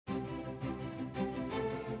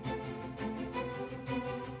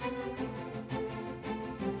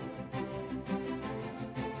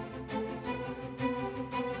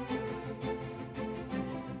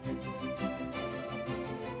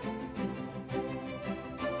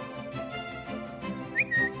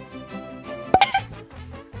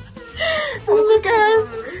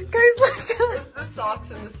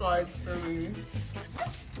box in the sides for me.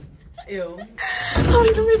 Ew.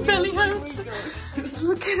 Oh, my belly hurts.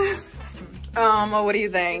 Look at us. What do you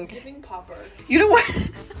think? It's giving popper. You know what?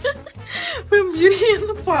 From Beauty and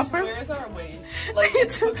the Popper. Where's our waist? Like, it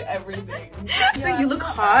took everything. So you look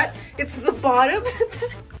hot. It's the bottom.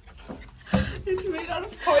 It's made out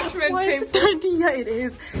of parchment Why is paper. it dirty? Yeah, it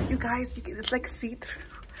is. You guys, it's like see-through.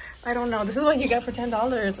 I don't know. This is what you get for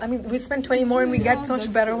 $10. I mean, we spend 20 more and we get so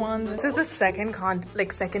much better ones. This is the second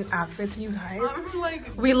outfit, you guys.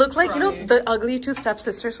 Like, we look like, you know, the ugly two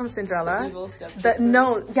stepsisters from Cinderella. Evil stepsisters.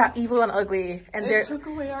 No, yeah, evil and ugly. And it took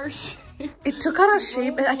away our shape. It took out our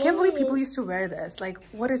shape. And I can't believe people used to wear this. Like,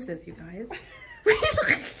 what is this, you guys?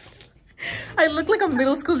 I look like a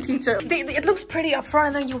middle school teacher. It looks pretty up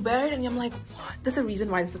front and then you wear it and I'm like, what? There's a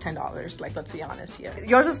reason why this is $10. Like, let's be honest here.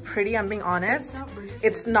 Yours is pretty, I'm being honest.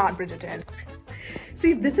 It's not Bridgerton.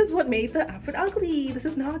 See, this is what made the outfit ugly. This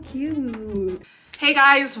is not cute. Hey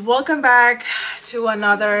guys, welcome back to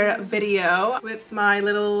another video with my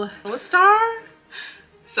little co-star.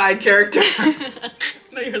 Side character.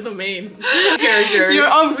 No, you're the main character.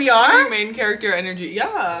 We are? Main character energy.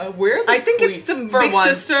 Yeah, we're the I think it's the big once.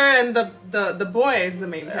 sister and the boy is the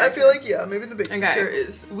main character. I feel like, yeah, maybe the big sister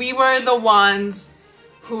is. We were the ones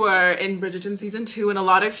who were in Bridgerton season 2 and a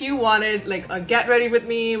lot of you wanted like a get ready with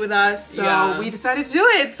me with us. So we decided to do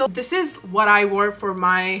it. So this is what I wore for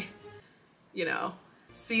my, you know,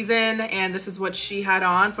 season, and this is what she had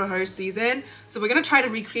on for her season. So we're gonna try to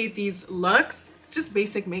recreate these looks. It's just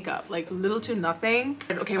basic makeup, like little to nothing.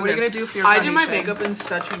 Okay, what are you gonna do for your foundation? I do my makeup in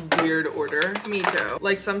such a weird order. Me too.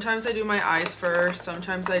 Like sometimes I do my eyes first,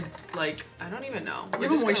 sometimes I don't even know. You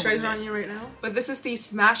have a moisturizer on you right now? But this is the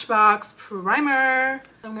Smashbox primer.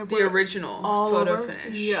 I'm gonna the original photo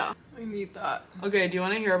finish. Yeah, I need that. Okay, do you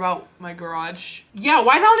want to hear about my garage? Yeah,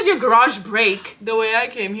 why the hell did your garage break? The way I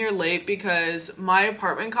came here late because my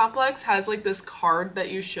apartment complex has like this card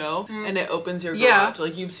that you show and it opens your garage. Yeah.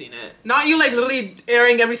 Like you've seen it. Not you like literally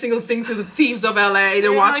airing every single thing to the thieves of LA.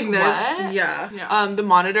 They're watching like, this. What? Yeah. The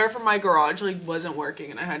monitor from my garage like wasn't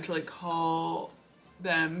working and I had to like call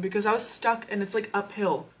them because I was stuck and it's like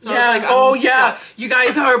uphill. So yeah. I was like, oh yeah. You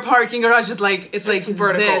guys are parking garage is like it's like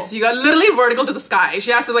vertical. This. You got literally vertical to the sky. She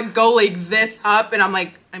has to like go like this up and I'm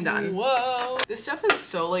like, I'm done. Whoa. This stuff is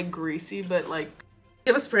so like greasy, but like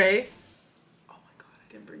you have a spray. Oh my god,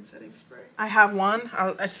 I didn't bring setting spray. I have one.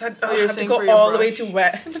 I just had I have to go all the way to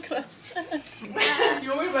wet. Look at us. You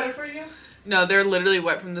want me to wet it for you? No, they're literally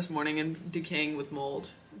wet from this morning and decaying with mold.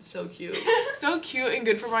 It's so cute. So cute and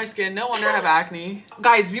good for my skin. No wonder I have acne.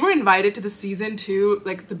 Guys, we were invited to the season 2,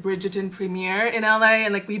 like the Bridgerton premiere in LA,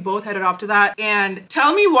 and like we both headed off to that. And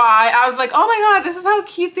tell me why I was like, oh my god, this is how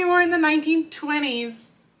cute they were in the 1920s.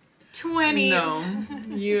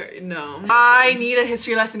 No. I need a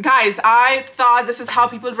history lesson. Guys, I thought this is how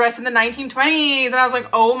people dressed in the 1920s. And I was like,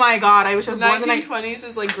 oh my god, I wish I was born in the 1920s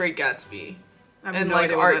is like Great Gatsby. And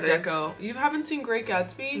like Art Deco. You haven't seen Great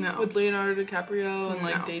Gatsby? No. With Leonardo DiCaprio and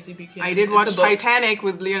like Daisy B. King? I did watch Titanic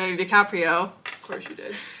with Leonardo DiCaprio. Of course you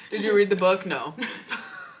did. Did you read the book? No.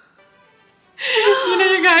 You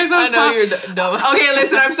know, you guys, I know you're dumb. Okay,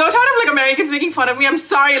 listen, I'm so tired of like Americans making fun of me. I'm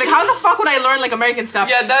sorry. Like, how the fuck would I learn like American stuff?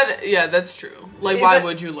 Yeah, that's true. Like, why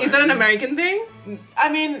would you learn? Is that an American thing?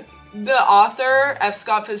 I mean, the author, F.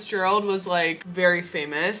 Scott Fitzgerald, was like very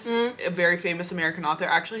famous. A very famous American author.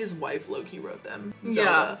 Actually, his wife, Loki, wrote them.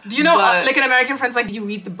 Zelda. Yeah. Do you know, like an American friend's like, do you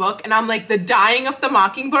read the book? And I'm like, The Dying of the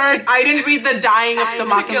Mockingbird? I didn't read The Dying of the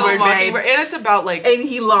Mockingbird, babe. And it's about like... And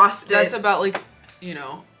he lost it. That's about like, you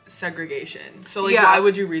know... segregation. So like why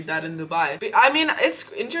would you read that in Dubai? But, I mean,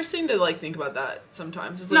 it's interesting to like think about that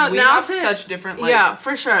sometimes. It's like we have such different like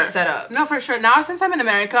for sure setups. No, for sure. Now since I'm in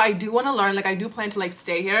America, I do want to learn, like I do plan to like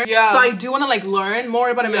stay here. Yeah. So I do want to like learn more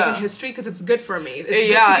about American history because it's good for me. It's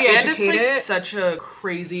good to be educated. And it's like such a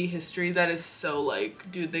crazy history that is so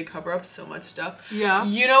like, dude, they cover up so much stuff. Yeah.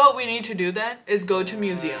 You know what we need to do then? Is go to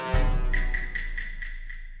museums.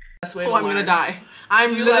 Best way to learn. I'm gonna die.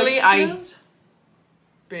 I'm literally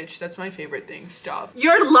Bitch, that's my favorite thing. Stop.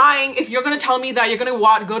 You're lying if you're gonna tell me that you're gonna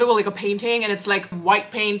go to like a painting and it's like white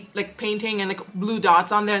paint, like painting and like blue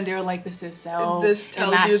dots on there, and they're like, this is so this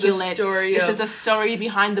tells immaculate. You the story. This is the story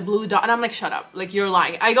behind the blue dot, and I'm like, shut up, like you're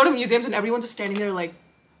lying. I go to museums and everyone's just standing there like.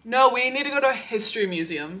 No, we need to go to a history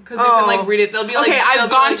museum because you can like read it. They'll be like, okay, I've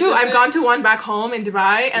gone to one back home in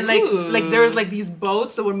Dubai, and like there's like these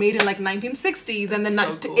boats that were made in like 1960s and then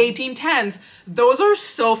 1810s. Those are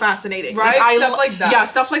so fascinating, right? Like, stuff like that. Yeah,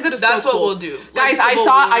 stuff like that is that's so cool. What we'll do, guys.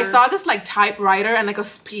 I saw this like typewriter and like a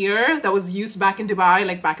spear that was used back in Dubai,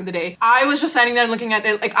 like back in the day. I was just standing there and looking at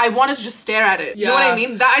it, like I wanted to just stare at it. You know what I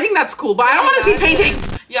mean? I think that's cool, but I don't want to see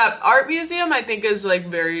paintings. Yeah, art museum I think is like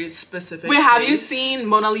very specific. Wait, have you seen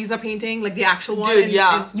Mona Lisa painting, like the actual one? Dude,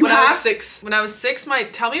 yeah. When I was six,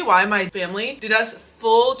 tell me why my family did us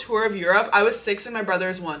full tour of Europe. I was 6 and my brother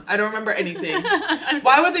is 1. I don't remember anything.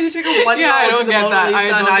 Why would they take a 1-year-old to the Mona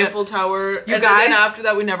Lisa and Eiffel Tower? And then after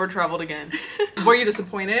that, we never traveled again. Were you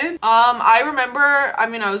disappointed? I remember, I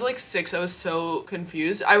mean, I was like 6. I was so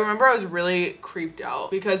confused. I remember I was really creeped out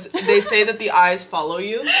because they say that the eyes follow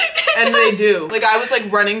you, and they do. Like, I was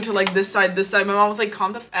like running to like this side. My mom was like,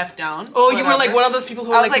 calm the F down. Oh, whatever. You were like one of those people who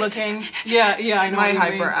were like looking. Yeah, I know. My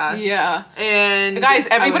hyper ass. Yeah. And guys,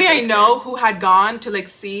 everybody I know who had gone to like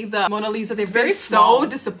see the Mona Lisa, they've been so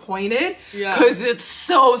disappointed because it's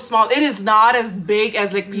so small. It is not as big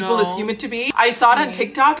as like people assume it to be. I saw it on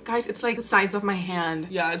TikTok. Guys, it's like the size of my hand.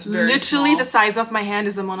 Yeah, it's very literally small. The size of my hand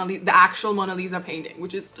is the actual Mona Lisa painting,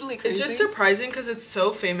 which is really crazy. It's just surprising because it's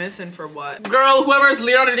so famous, and for what? Girl, whoever's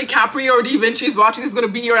Leonardo DiCaprio or Da Vinci's watching is gonna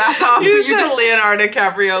beat your ass off. You said Leonardo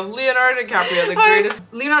DiCaprio. Leonardo DiCaprio, the greatest.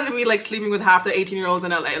 Leonardo to me like sleeping with half the 18-year-olds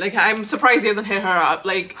in LA. Like, I'm surprised he hasn't hit her up.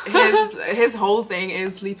 Like, his whole thing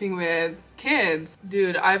is sleeping with kids.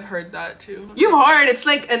 Dude, I've heard that too. You've heard? It's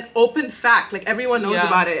like an open fact. Like, everyone knows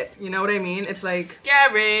about it. You know what I mean? It's like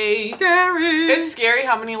scary. It's scary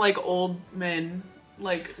how many like old men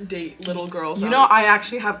like date little girls. You know,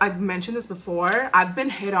 I've mentioned this before. I've been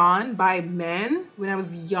hit on by men when I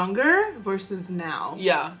was younger versus now.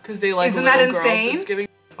 Yeah, because they like Isn't that insane? Girls. It's giving.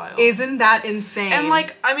 Isn't that insane? And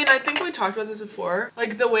like, I mean, I think we talked about this before.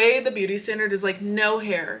 Like, the way the beauty standard is like no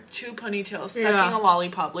hair, 2 ponytails, sucking a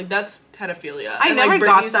lollipop. Like, that's pedophilia. I never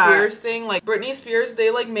got that. Britney Spears thing, like Britney Spears, they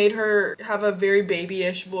like made her have a very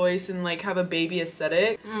babyish voice and like have a baby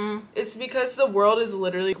aesthetic. It's because the world is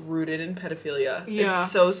literally rooted in pedophilia. Yeah.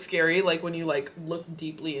 It's so scary, like when you like look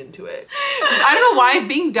deeply into it. I don't know why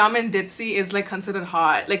being dumb and ditzy is like considered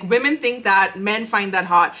hot. Like, women think that, men find that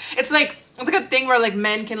hot. It's like a thing where like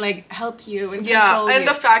men can like help you and control you. And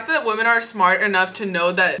the fact that women are smart enough to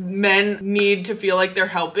know that men need to feel like they're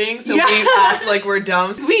helping, so we act like we're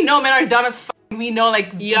dumb. So we know men are dumb as fuck. We know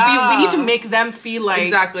like we need to make them feel like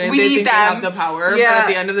exactly. And we they need think them. They have the power. Yeah. But at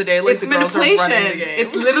the end of the day, like it's the girls are running the game.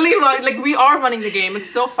 It's literally like we are running the game. It's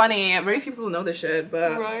so funny. Very few people know this shit,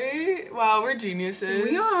 but right? Wow, we're geniuses.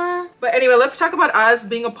 We are. But anyway, let's talk about us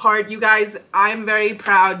being a part. You guys, I'm very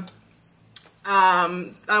proud.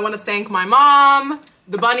 I want to thank my mom,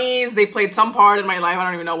 the bunnies. They played some part in my life. I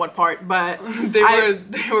don't even know what part, but they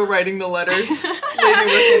were writing the letters. Lady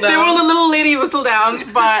whistle down. They were the little lady whistle downs.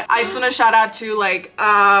 But I just want to shout out to like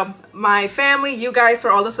my family, you guys,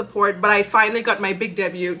 for all the support. But I finally got my big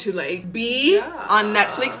debut to like be on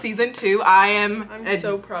Netflix season 2. I'm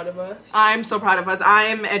so proud of us. I'm so proud of us. I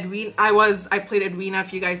am Edwina. I played Edwina.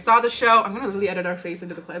 If you guys saw the show, I'm gonna really edit our face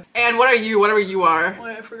into the clip. And what are you? Whatever you are.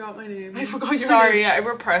 Wait, I forgot my name. I forgot your name. Sorry, I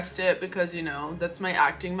repressed it because you know that's my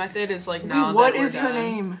acting method. It's like now. What is your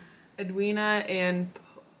name? Edwina and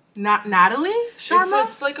not Natalie Sharma.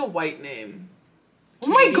 It's like a white name. Oh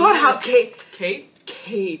my God! How Kate?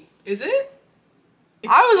 Kate. Is it?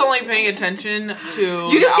 I was only paying attention to.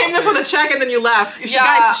 You just came there for the check and then you left.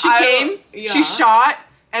 Guys, she came. She shot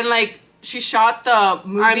and like. She shot the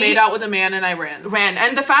movie. I made out with a man and I ran.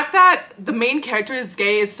 And the fact that the main character is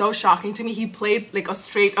gay is so shocking to me. He played like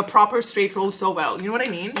a proper straight role so well. You know what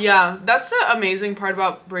I mean? Yeah, that's the amazing part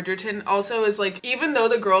about Bridgerton. Also, is like even though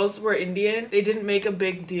the girls were Indian, they didn't make a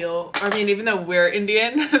big deal. I mean, even though we're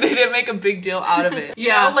Indian, they didn't make a big deal out of it. You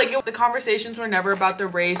know, like the conversations were never about the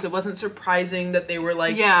race. It wasn't surprising that they were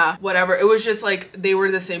like whatever. It was just like they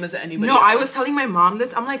were the same as anybody else. I was telling my mom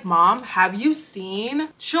this. I'm like, Mom, have you seen?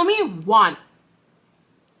 Show me one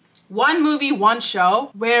movie, one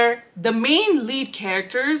show where the main lead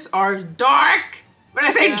characters are dark. When I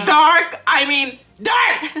say dark, I mean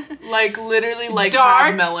dark. Like literally like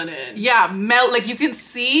dark melanin. Yeah, like you can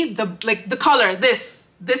see the color. This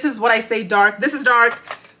is what I say dark. This is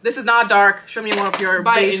dark. This is not dark. Show me more of your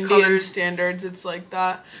beige Indian colors. standards, it's like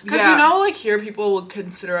that. Because you know, like here people will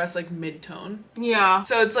consider us like mid-tone. Yeah.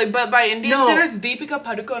 So it's like, but by Indian standards, Deepika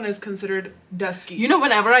Padukone is considered dusky. You know,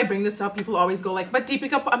 whenever I bring this up, people always go like, but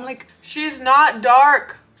Deepika, I'm like, she's not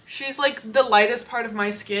dark. She's like the lightest part of my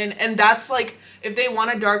skin, and that's like if they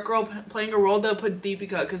want a dark girl playing a role, they'll put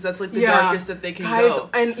Deepika because that's like the darkest that they can go.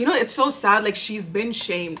 And you know, it's so sad. Like she's been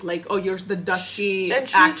shamed. Like, oh, you're the dusty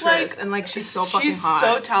actress, and like she's so fucking hot. She's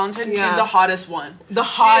so talented. Yeah. She's the hottest one. The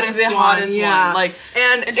hottest one. Like,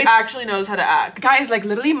 and she actually knows how to act. Guys, like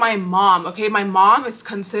literally, my mom. Okay, my mom is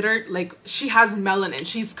considered like she has melanin.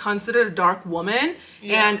 She's considered a dark woman.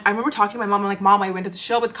 Yeah. And I remember talking to my mom, I'm like, Mom, I went to the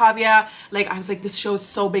show with Kaavya. Like, I was like, this show is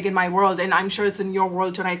so big in my world, and I'm sure it's in your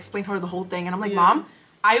world too. And I explained her the whole thing. And I'm like, Mom,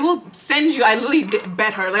 I will send you, I literally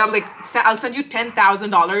bet her, like I'm like, I'll send you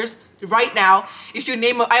 $10,000 right now if you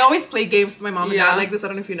name, I always play games with my mom and dad like this. I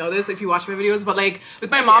don't know if you know this, if you watch my videos, but like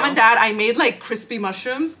with my mom and dad, I made like crispy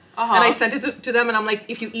mushrooms and I sent it to them, and I'm like,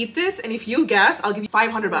 if you eat this and if you guess, I'll give you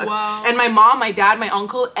 $500. Wow. And my mom, my dad, my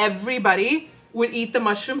uncle, everybody would eat the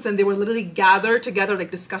mushrooms, and they were literally gathered together like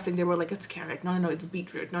discussing. They were like, it's carrot, no, it's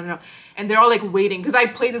beetroot, no, and they're all like waiting, because I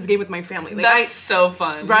play this game with my family. Like, that's so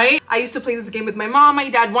fun, right? I used to play this game with my mom, my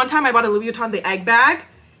dad. One time I bought a Louis Vuitton the egg bag,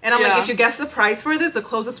 and I'm like, if you guess the price for this, the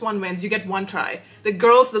closest one wins. You get one try. The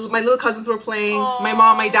girls, my little cousins were playing. Aww. My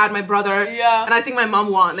mom, my dad, my brother. Yeah. And I think my mom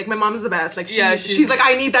won. Like, my mom is the best. Like, she's like,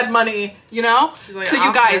 I need that money, you know? She's like, so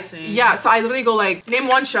you guys, so I literally go like, name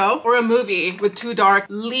one show or a movie with 2 dark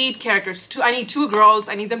lead characters. I need 2 girls.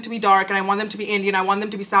 I need them to be dark, and I want them to be Indian. I want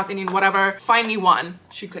them to be South Indian, whatever. Find me one.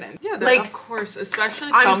 She couldn't. Yeah, like, of course. Especially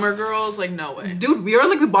summer girls, like, no way. Dude, we are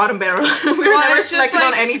like the bottom barrel. We were never selected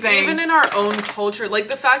on anything. Even in our own culture, like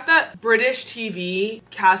the fact that British TV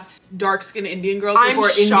casts dark-skinned Indian girls before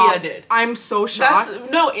India did. I'm so shocked.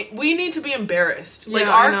 We need to be embarrassed.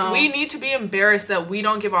 Like we need to be embarrassed that we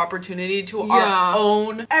don't give opportunity to our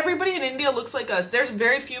own. Everybody in India looks like us. There's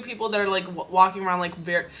very few people that are like walking around like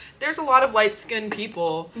there's a lot of light-skinned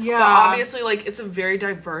people. Yeah. But obviously, like, it's a very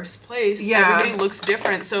diverse place. Yeah. Everybody looks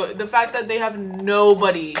different. So the fact that they have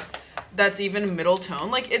nobody that's even middle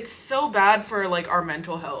tone, like, it's so bad for like our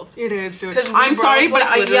mental health. It is, dude. Because I'm sorry, but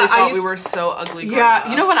I thought we were so ugly. Yeah,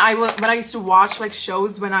 you know, when I used to watch like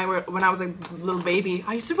shows when I was like a little baby,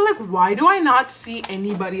 I used to be like, why do I not see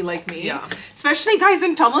anybody like me? Yeah. Especially guys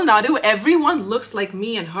in Tamil Nadu, everyone looks like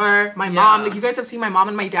me and her, my mom. Like, you guys have seen my mom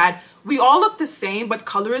and my dad. We all look the same, but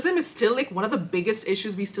colorism is still like one of the biggest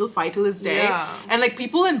issues we still fight till this day. Yeah. And like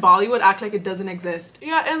people in Bollywood act like it doesn't exist.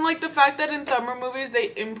 Yeah, and like the fact that in Tamil movies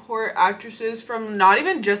they import actresses from not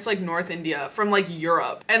even just like North India, from like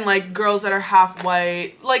Europe, and like girls that are half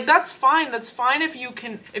white. Like, that's fine. That's fine if you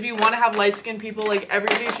want to have light-skinned people. Like,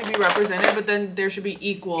 everybody should be represented, but then there should be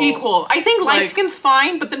equal. Equal. I think light skin's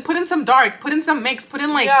fine, but then put in some dark, put in some mix, put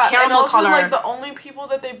in like caramel and also, color. Like, the only people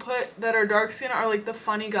that they put that are dark skin are like the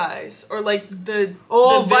funny guys. Or like the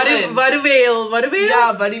Vadivel.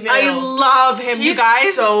 Yeah, Vadivel. I love him. He's you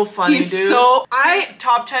guys. So funny, dude. He's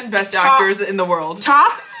top 10 best actors in the world.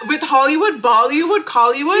 Top with Hollywood, Bollywood,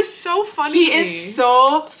 Collywood. He's so funny. He is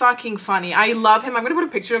so fucking funny. I love him. I'm gonna put a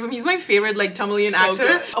picture of him. He's my favorite like Tamilian actor.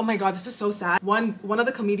 Good. Oh my god, this is so sad. One of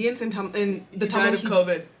the comedians in the Tamil of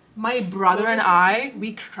COVID. My brother and I,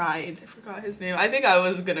 we cried. I forgot his name. I think I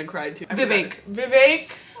was gonna cry too. Vivek.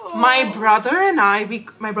 My brother and I,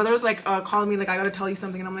 my brother was like calling me like, I gotta tell you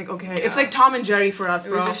something, and I'm like, okay. Yeah. It's like Tom and Jerry for us,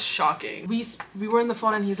 bro. It was just shocking. We were on the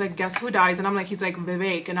phone and he's like, guess who dies? And I'm like, he's like,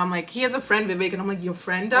 Vivek. And I'm like, he has a friend, Vivek. And I'm like, your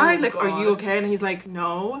friend died? Oh, like, God. Are you okay? And he's like,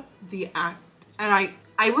 no, and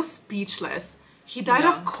I was speechless. He died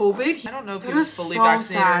of COVID. I don't know if he was fully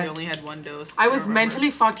vaccinated or he only had 1 dose. I was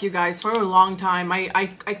mentally fucked, you guys, for a long time. I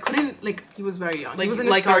couldn't, like, he was very young. Like, he was in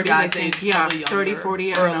his like 30s, our dad's age, yeah, 30,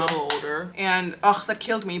 40, or a little older. And, that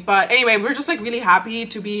killed me. But anyway, we're just, like, really happy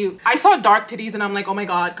to be... I saw dark titties and I'm like, oh my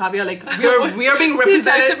god, Kaavya, like, we are being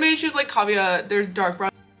represented. She texted me, she was like, Kaavya, there's dark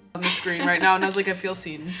brown on the screen right now, and I was like, I feel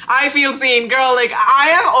seen. I feel seen, girl. Like, I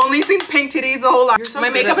have only seen pink titties the whole life. My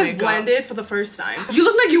makeup is blended for the first time. You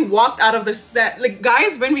look like you walked out of the set. Like,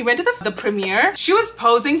 guys, when we went to the premiere, she was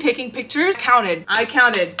posing, taking pictures. I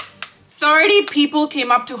counted 30 people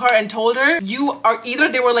came up to her and told her,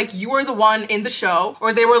 either they were like, you were the one in the show,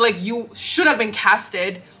 or they were like, you should have been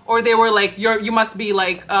casted, or they were like, you must be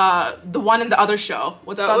like the one in the other show.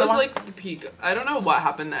 That was like the peak. I don't know what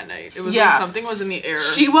happened that night. It was like something was in the air.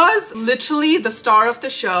 She was literally the star of the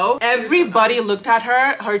show. Everybody looked at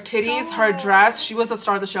her titties, her dress. She was the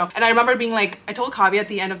star of the show. And I remember being like, I told Kaavya at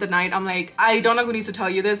the end of the night, I'm like, I don't know who needs to tell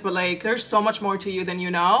you this, but like, there's so much more to you than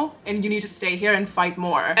you know, and you need to stay here and fight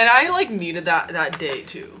more. And I like needed that day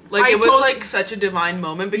too. Like, it was like such a divine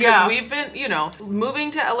moment, because we've been, you know,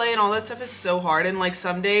 moving to LA and all that stuff is so hard, and like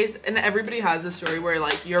some days, and everybody has this story where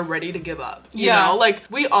like you're ready to give up. You know, like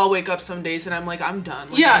we all wake up some days and I'm like, I'm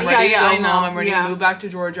done. Like, I'm ready to go home. I'm ready to move back to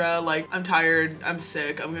Georgia. Like, I'm tired. I'm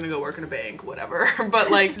sick. I'm gonna go work in a bank. Whatever.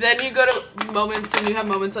 But like then you go to moments and you have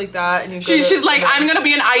moments like that, and you. She's like, I'm gonna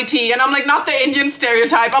be in IT, and I'm like, not the Indian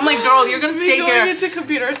stereotype. I'm like, girl, you're gonna stay here. Going into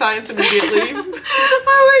computer science immediately. I'm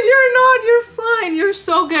like, you're not. You're fine. You're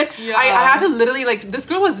so good. Yeah. I had to literally, like, this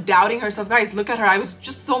girl was doubting herself. Guys, look at her. I was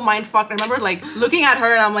just so mind fucked. I remember like looking at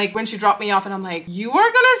her and I'm like, when she dropped me off, and I'm like, you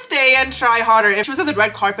are gonna stay and try harder. She was at the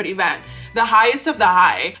red carpet event, the highest of the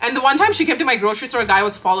high. And the one time she came to my grocery store, a guy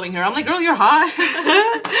was following her. I'm like, girl, you're hot.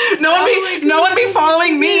 no one be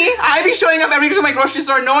following me. I be me showing up every day to my grocery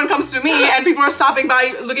store, no one comes to me, and people are stopping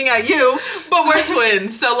by looking at you. But we're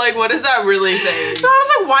twins, so like, what is that really saying? So I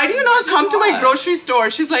was like, why do you not come to my grocery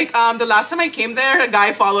store? She's like, the last time I came there, a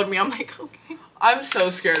guy followed me. I'm like, okay. I'm so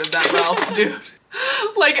scared of that Ralph, dude.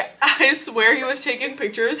 Like, I swear he was taking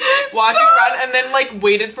pictures, walking around, and then like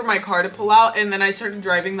waited for my car to pull out, and then I started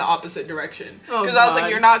driving the opposite direction. Because I was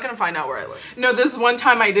like, you're not gonna find out where I live. No, this one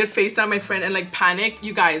time I did FaceTime my friend and like panic.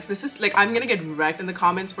 You guys, this is like, I'm gonna get wrecked in the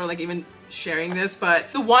comments for like even sharing this,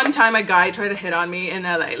 but the one time a guy tried to hit on me in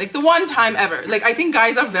LA, like the one time ever. Like, I think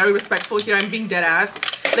guys are very respectful here. I'm being dead ass.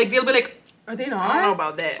 Like, they'll be like, are they not? I don't know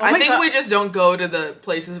about that. Oh I think we just don't go to the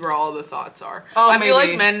places where all the thoughts are. Oh, I feel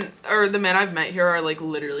like men, or the men I've met here, are like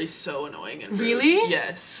literally so annoying and rude. Really?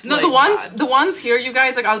 Yes. No, like, the ones here, you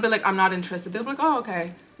guys, like, I'll be like, I'm not interested. They'll be like, oh,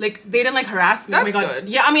 okay. Like, they didn't like harass me. That's oh my God. Good.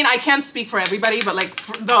 Yeah, I mean, I can't speak for everybody, but like,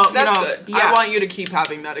 that's good. Yeah. I want you to keep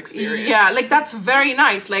having that experience. Yeah, like that's very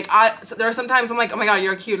nice. Like, so there are sometimes I'm like, oh my God,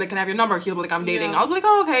 you're cute. Like, can I have your number? He'll be like, I'm dating. I'll be like,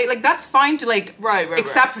 oh, okay. Like, that's fine to like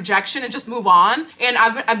accept rejection and just move on. And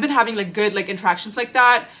I've been having like good like interactions like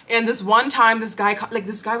that. And this one time, this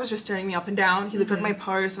guy was just staring me up and down. He looked at my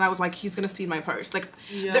purse, and I was like, he's gonna steal my purse. Like,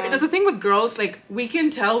 there's a thing with girls. Like, we can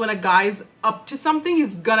tell when a guy's up to something,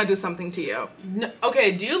 he's gonna do something to you. No,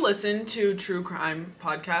 okay, do you listen to true crime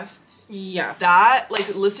podcasts? Yeah. That,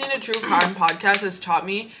 like, listening to true crime podcasts has taught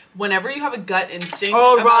me whenever you have a gut instinct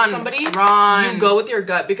about somebody, you go with your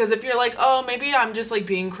gut. Because if you're like, oh, maybe I'm just like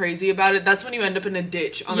being crazy about it, that's when you end up in a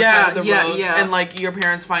ditch on the side of the road. And like your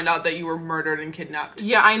parents find out that you were murdered and kidnapped.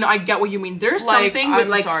 Yeah, I know. I get what you mean. There's like, something with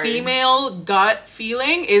like female gut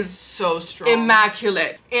feeling is so strong.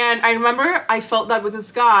 Immaculate. And I remember I felt that with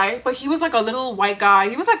this guy, but he was like a little white guy.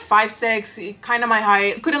 He was like 5'6", kind of my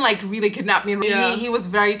height. He couldn't like really kidnap me. He was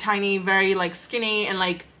very tiny, very like skinny, and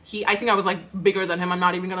like I think I was like bigger than him. I'm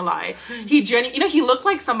not even gonna lie. He he looked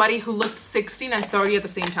like somebody who looked 16 and 30 at the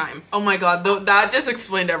same time. Oh my God, that just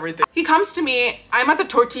explained everything. He comes to me. I'm at the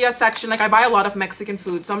tortilla section. Like, I buy a lot of Mexican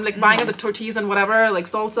food, so I'm like buying the tortillas and whatever, like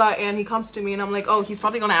salsa. And he comes to me, and I'm like, oh, he's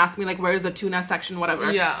probably gonna ask me like, where's the tuna section,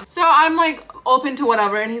 whatever. Yeah. So I'm like open to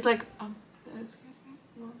whatever, and he's like, excuse me,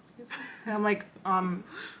 excuse me. And I'm like,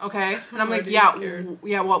 okay. And I'm like,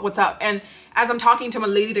 yeah, what's up? And as I'm talking to him, a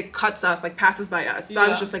lady that cuts us, like passes by us. So I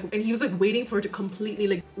was just like, and he was like waiting for it to completely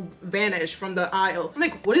like vanish from the aisle. I'm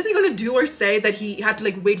like, what is he gonna do or say that he had to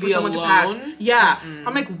like wait for someone to pass? Yeah.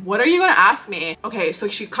 I'm like, what are you gonna ask me? Okay, so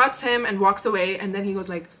she cuts him and walks away, and then he goes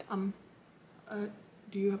like,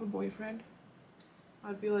 do you have a boyfriend?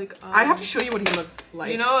 I'd be like, I have to show you what he looked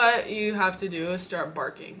like. You know what you have to do is start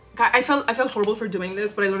barking. I felt horrible for doing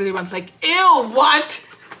this, but I literally went like, ew, what?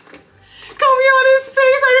 Kaavya on his face.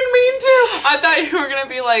 I didn't mean to. I thought you were gonna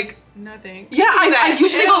be like, no thanks. Yeah, I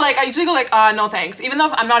usually go like, no thanks. Even though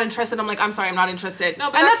if I'm not interested, I'm like, I'm sorry, I'm not interested. No,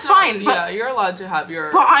 but and that's fine. But, yeah, you're allowed to have your.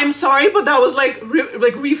 But I'm sorry, but that was like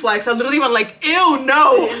reflex. I literally went like, ew,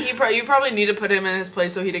 no. And you probably need to put him in his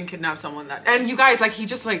place so he didn't kidnap someone that day. And you guys, like, he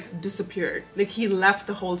just like disappeared. Like, he left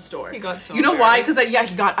the whole store. He got so. You know why? Because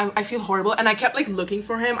I feel horrible, and I kept like looking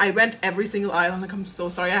for him. I went every single aisle. I'm like, I'm so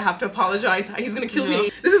sorry. I have to apologize. He's gonna kill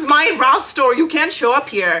me. This is my Ralph store. You can't show up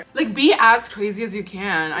here. Like, be as crazy as you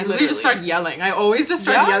can. I literally just start yelling. I always just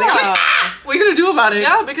start yelling. I'm like, what are you gonna do about it?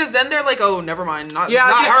 Yeah, because then they're like, oh, never mind, not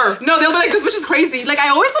her. No, they'll be like, this bitch is crazy. Like,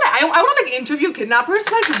 I want to like interview kidnappers.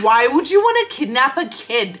 Like, why would you want to kidnap a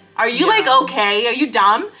kid? Are you like okay? Are you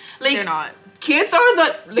dumb? Like, they're not. Kids are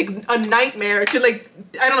a nightmare to like,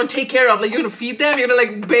 I don't know, take care of. Like, you're gonna feed them, you're gonna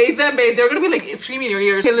like bathe them, they're gonna be like screaming in your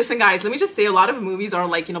ears. Okay, listen guys, let me just say, a lot of movies are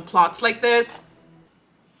like, you know, plots like this.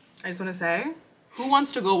 I just want to say, who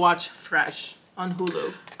wants to go watch Fresh on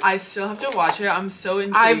Hulu? I still have to watch it. I'm so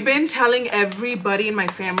intrigued. I've been telling everybody in my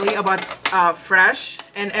family about Fresh,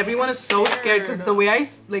 and everyone is so scared because the way I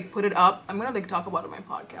like put it up, I'm gonna like talk about it on my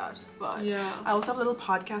podcast. But yeah, I also have a little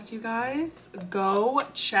podcast, you guys. Go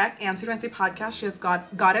check Anncy podcast. She has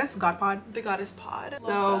Godpod. The Goddess Pod.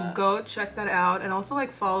 So go check that out, and also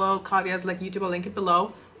like follow Kaavya's like YouTube. I'll link it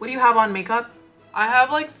below. What do you have on makeup? I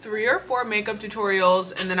have like 3 or 4 makeup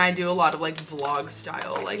tutorials, and then I do a lot of like vlog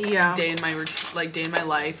style, like day in my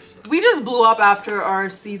life. We just blew up after our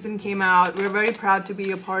season came out. We're very proud to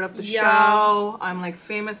be a part of the show. I'm like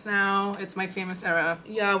famous now. It's my famous era.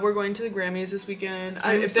 Yeah, we're going to the Grammys this weekend.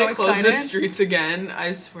 If they close the streets again,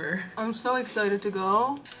 I swear. I'm so excited to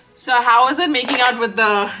go. So how was it making out with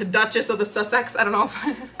the Duchess of the Sussex? I don't know if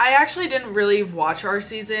I actually didn't really watch our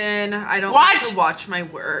season. I don't like to watch my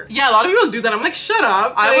work. Yeah, a lot of people do that. I'm like, shut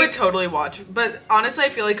up. I would totally watch, but honestly I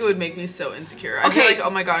feel like it would make me so insecure. I'd be like, oh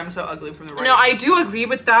my god, I'm so ugly from the right. No, I do agree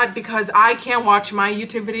with that because I can't watch my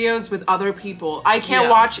YouTube videos with other people. I can't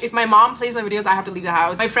watch, if my mom plays my videos, I have to leave the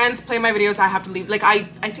house. My friends play my videos, I have to leave. Like I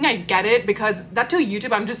think I get it because that to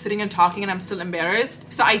YouTube, I'm just sitting and talking and I'm still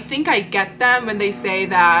embarrassed. So I think I get them when they say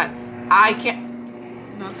that I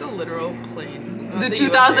can't. Not the literal plane. The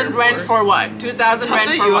 2000 rent for what? 2000 rent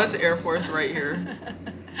for the what? US Air Force right here.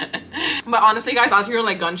 But honestly, guys, I'll hear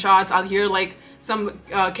like gunshots. I'll hear like some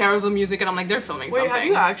carousel music and I'm like, they're filming something. Wait, have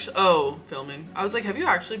you actually? Oh, filming. I was like, have you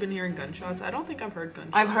actually been hearing gunshots? I don't think I've heard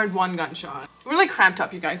gunshots. I've heard one gunshot. We're like cramped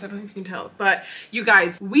up, you guys. I don't know if you can tell. But you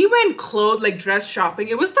guys, we went clothes like dress shopping.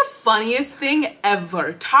 It was the funniest thing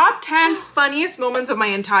ever. Top 10 funniest moments of my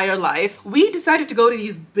entire life. We decided to go to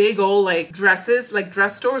these big old like dresses, like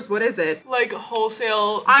dress stores. What is it? Like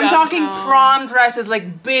wholesale. I'm talking prom dresses,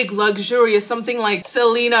 like big, luxurious, something like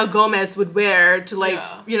Selena Gomez would wear to like,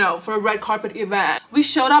 you know, for a red carpet event. We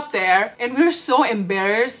showed up there and we were so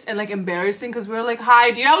embarrassed and like embarrassing because we were like,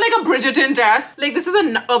 hi, do you have like a Bridgerton dress? Like this is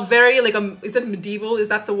a very like is it medieval? Is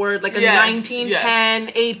that the word? Like a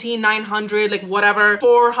 1910, 18, 900, like whatever,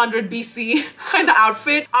 400 BC kind of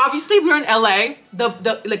outfit. Obviously we're in LA,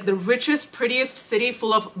 the richest, prettiest city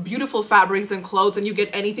full of beautiful fabrics and clothes, and you get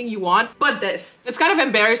anything you want. But this, it's kind of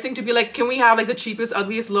embarrassing to be like, can we have like the cheapest,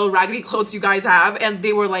 ugliest, low, raggedy clothes you guys have? And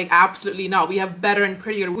they were like, absolutely not. We have better and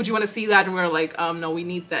prettier. Would you want to see that? And we were like, no, we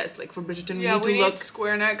need this. Like for Bridgerton, we need to look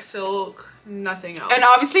square neck, silk, nothing else. And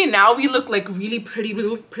obviously now we look like really pretty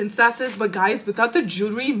little princesses, but guys, without the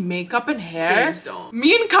jewelry, makeup, and hair, please don't.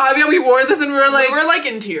 Me and Kaavya, we wore this and we were like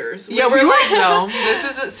in tears. Yeah, we were like, no,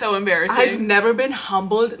 this is so embarrassing. I've never been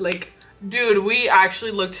humbled like. Dude, we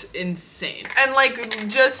actually looked insane. And like,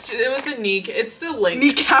 just, it was the it's the length.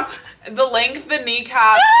 Kneecaps. The length, the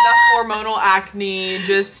kneecaps, the hormonal acne,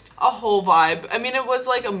 just a whole vibe. I mean, it was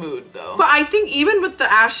like a mood though. But I think even with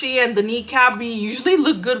the ashy and the kneecap, we usually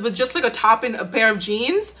look good with just like a top and a pair of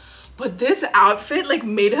jeans. But this outfit like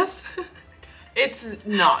made us... It's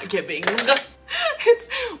not giving.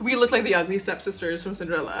 We look like the ugly stepsisters from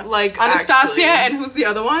Cinderella. Like Anastasia actually, and who's the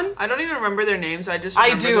other one? I don't even remember their names. I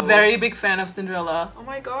do. Very big fan of Cinderella. Oh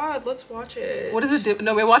my god, let's watch it. What is it?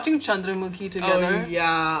 No, we're watching Chandramukhi together. Oh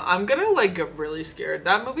yeah, I'm gonna like get really scared.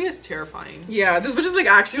 That movie is terrifying. Yeah, this bitch is like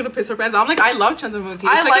actually gonna piss her pants. I'm like, I love Chandramukhi. It's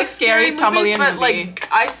I like a scary Tamilian but movie. Like,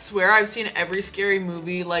 I swear I've seen every scary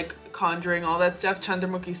movie, like Conjuring, all that stuff.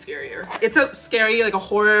 Chandramukhi's scarier. It's a scary, like a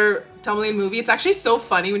horror Tamilian movie. It's actually so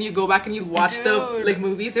funny when you go back and you watch the like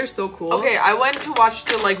movies. They're so cool. Okay, I went to watch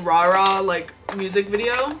the like Rara like music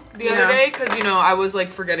video the other day because you know I was like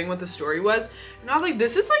forgetting what the story was, and I was like,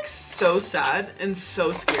 this is like so sad and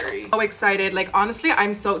so scary. So excited. Like honestly,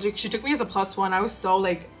 I'm so, she took me as a +1. I was so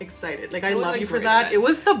like excited. Like I love you for that. Event. It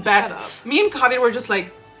was the best. Me and Kaavya were just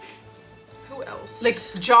like, who else? Like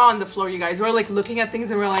jaw on the floor, you guys. We're like looking at things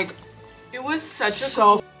and we're like, it was such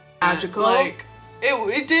so magical. Like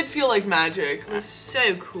it did feel like magic. It was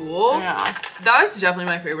so cool. Yeah. That's definitely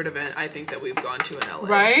my favorite event I think that we've gone to in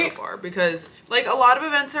LA so far, because like a lot of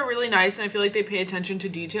events are really nice and I feel like they pay attention to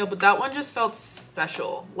detail, but that one just felt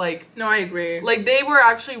special. Like, no, I agree. Like they were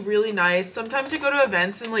actually really nice. Sometimes you go to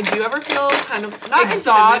events and like, do you ever feel kind of not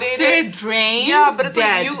exhausted, drained? Yeah, but it's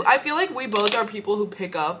dead. like I feel like we both are people who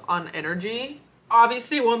pick up on energy.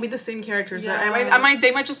 Obviously it won't be the same characters. Yeah.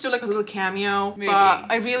 They might just do like a little cameo. Maybe. But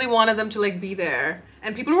I really wanted them to like be there.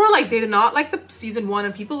 And people were like, they did not like the season 1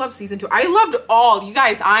 and people love season 2. I loved all. You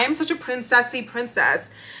guys, I am such a princessy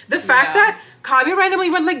princess. The fact that Kaavya randomly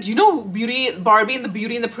went like, do you know Barbie and the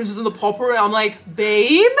Beauty and the Princess and the Pauper? And I'm like,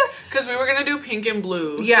 babe? Because we were gonna do pink and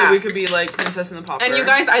blue. Yeah. So we could be like Princess and the Pauper. And you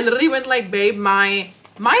guys, I literally went like, babe, my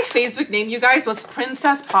Facebook name, you guys, was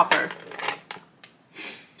Princess Pauper.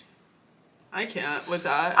 I can't with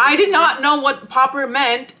that. I did not know what pauper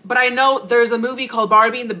meant, but I know there's a movie called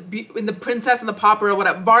Barbie and the Princess and the Pauper or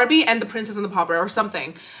whatever. Barbie and the Princess and the Pauper or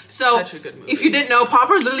something. So such a good movie. If you didn't know,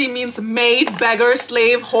 pauper literally means maid, beggar,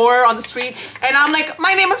 slave, whore on the street. And I'm like,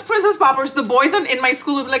 my name is Princess Pauper. So the boys in my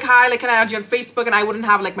school would be like, hi, like, can I add you on Facebook? And I wouldn't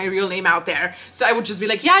have like my real name out there. So I would just be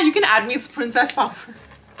like, yeah, you can add me. It's Princess Pauper.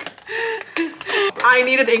 I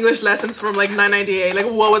needed English lessons from like 998. Like,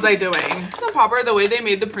 what was I doing? The Pauper, the way they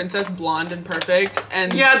made the princess blonde and perfect,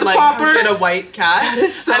 and yeah, the like Pauper she had a white cat, that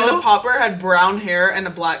is so... and the Pauper had brown hair and a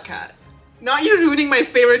black cat. Not you ruining my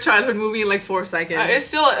favorite childhood movie in like 4 seconds. It's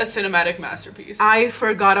still a cinematic masterpiece. I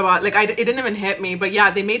forgot about, like, it didn't even hit me. But yeah,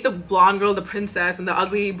 they made the blonde girl the princess and the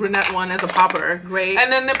ugly brunette one as a pauper. Great.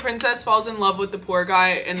 And then the princess falls in love with the poor guy,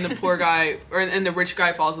 and the poor guy, and the rich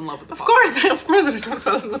guy falls in love with the pauper. Of course the rich one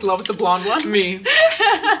fell in love with the blonde one. Me.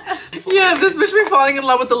 Yeah, this bitch be falling in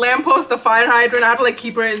love with the lamppost, the fire hydrant. I have to like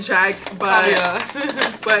keep her in check. But,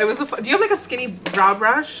 but it was a do you have like a skinny brow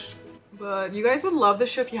brush? But you guys would love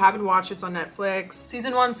this show if you haven't watched it. It's on Netflix.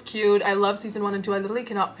 Season 1's cute. I love season 1 and 2. I literally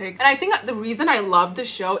cannot pick. And I think the reason I love this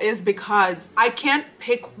show is because I can't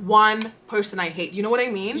pick one person I hate. You know what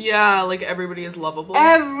I mean? Yeah, like everybody is lovable.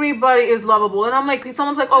 Everybody is lovable. And I'm like,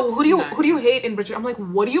 someone's like, oh, who do you hate in Bridgerton? I'm like,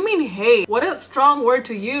 what do you mean hate? What a strong word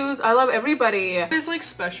to use. I love everybody. It's like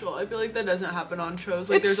special. I feel like that doesn't happen on shows.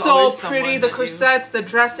 Like, it's so pretty. The corsets, the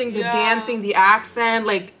dressing, the dancing, the accent.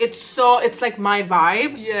 Like, it's like my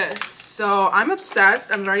vibe. Yes. So I'm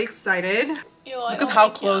obsessed. I'm very excited. Look at how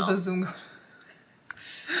close the zoom goes.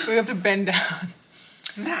 We have to bend down.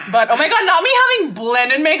 But oh my god, not me having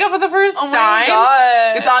blended makeup for the first time. My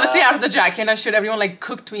god. It's honestly after the jacket and shit. Everyone like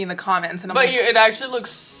cooked me in the comments, and I'm it actually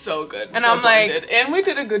looks so good. And I'm blended. like, and we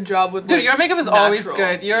did a good job with. Dude, like, your makeup is natural. always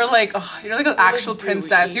good. You're like an actual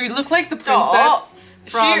princess. You look like the princess.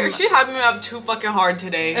 She had me up too fucking hard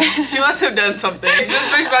today. She must have done something. This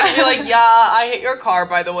bitch about to be like, yeah, I hit your car,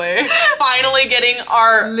 by the way. Finally getting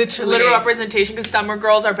our literal representation, because summer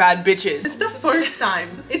girls are bad bitches. It's the first time.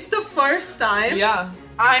 It's the first time. Yeah.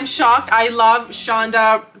 I'm shocked. I love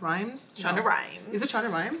Shonda Rhimes. Shonda Rhimes. Is it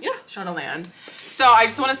Shonda Rhimes? Yeah. Shonda Land. So I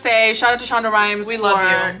just want to say shout out to Shonda Rhimes we for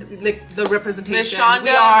love you. Like the representation. Miss Shonda, we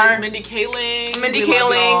are Miss Mindy Kaling. Mindy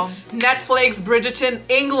Kaling, Netflix, Bridgerton,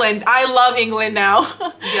 England. I love England now.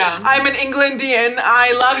 Yeah. I'm an Englandian.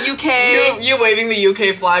 I love UK. You waving the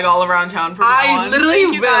UK flag all around town from now on.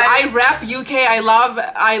 Literally will. I rep UK.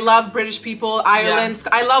 I love British people. Ireland. Yeah.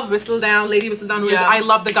 I love Whistledown, Lady Whistledown. Yeah. I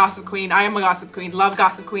love the Gossip Queen. I am a Gossip Queen. Love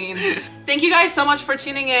Gossip Queens. Thank you guys so much for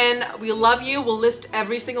tuning in. We love you. We'll list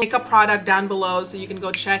every single makeup product down below so you can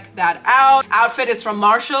go check that out. Outfit is from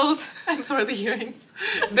Marshalls. And so are the earrings.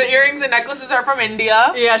 The earrings and necklaces are from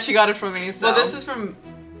India. Yeah, she got it from me. So. Well, this is from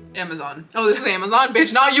Amazon. Oh, this is Amazon,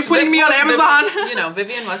 bitch. Now you putting me on Amazon. You know,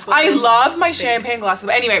 Vivian Westwood. I love my champagne glasses.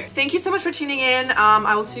 But anyway, thank you so much for tuning in.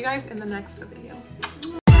 I will see you guys in the next video.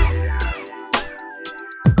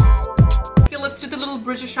 Let's do the little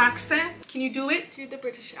British accent. Can you do it? Do the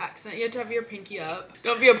British accent. You have to have your pinky up.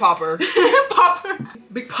 Don't be a pauper. Pauper.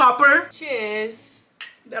 Big pauper. Cheers.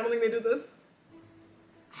 I don't think they do this.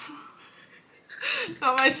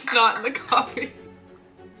 Got my snot in the coffee.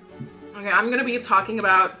 Okay, I'm gonna be talking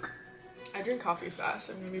about... I drink coffee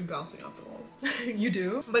fast. I'm gonna be bouncing off the walls. You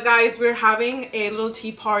do? But guys, we're having a little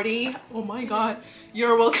tea party. Oh my god.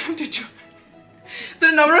 You're welcome to join.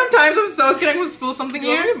 The number of times I'm so scared I'm gonna spill something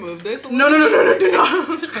here. Do you want me to move this? No, do not.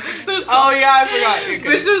 Oh yeah, I forgot. You're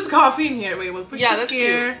good. Bitch, there's coffee in here. Wait, we'll push this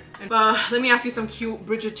here. Cute. Let me ask you some cute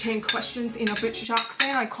Bridgerton questions in a British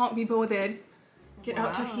accent. I can't be bothered. Get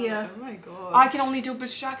out to here. Oh my god. I can only do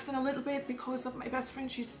British accent a little bit because of my best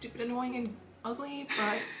friend. She's stupid, annoying, and ugly,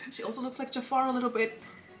 but she also looks like Jafar a little bit.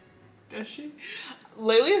 Does she?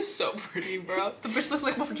 Laylee is so pretty, bro. The bitch looks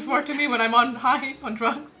like Jafar to me when I'm on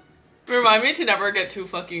drugs. Remind me to never get too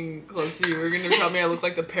fucking close to you. You're gonna tell me I look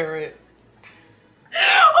like the parrot.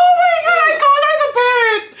 Oh my god, I call her the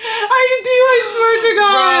parrot! I swear to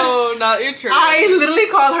god! Bro, not your church. I literally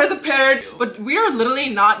call her the parrot, but we are literally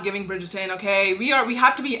not giving Bridgerton, okay? We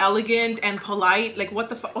have to be elegant and polite. Like, what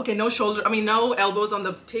the fuck? Okay, no elbows on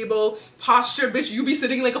the table. Posture, bitch, you be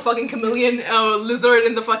sitting like a fucking chameleon lizard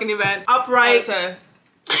in the fucking event. Upright.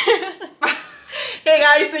 Hey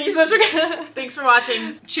guys, thank you so much. Thanks for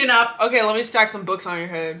watching. Chin up. Okay, let me stack some books on your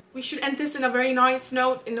head. We should end this in a very nice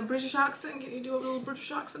note in a British accent. Can you do a little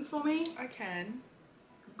British accent for me? I can.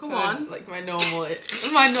 Go on. Like my normal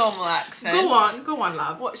accent. Go on,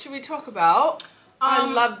 love. What should we talk about? I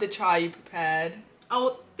love the chai you prepared.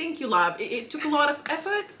 Oh, thank you, love. It took a lot of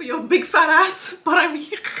effort for your big fat ass, but I'm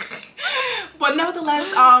here. But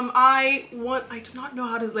nevertheless, I do not know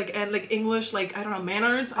how to end English, I don't know,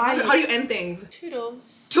 manners. How do you end things?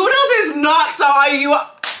 Toodles. Toodles is not so are you.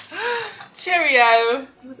 Cheerio.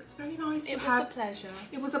 It was very nice to have. It was a pleasure.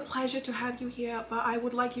 It was a pleasure to have you here, but I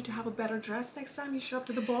would like you to have a better dress next time you show up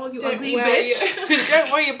to the ball, you ugly bitch.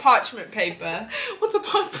 Don't wear your parchment paper. What's a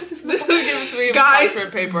parchment? This gives me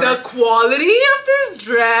parchment paper. The quality of this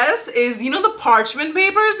dress is, you know the parchment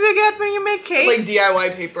papers you get when you make cakes? Like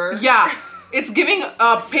DIY paper. Yeah. It's giving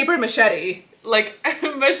a paper machete. Like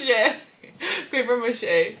machete. Paper mache.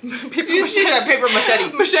 Paper you mache. said paper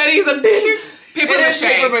machete. Machete's a dish.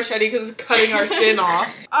 Paper machete because it's cutting our skin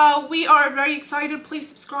off. We are very excited. Please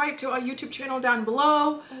subscribe to our YouTube channel down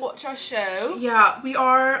below. Watch our show. Yeah, we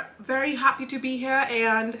are very happy to be here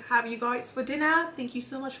and have you guys for dinner. Thank you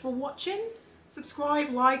so much for watching. Subscribe,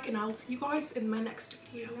 like, and I'll see you guys in my next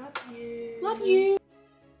video. Love you. Love you.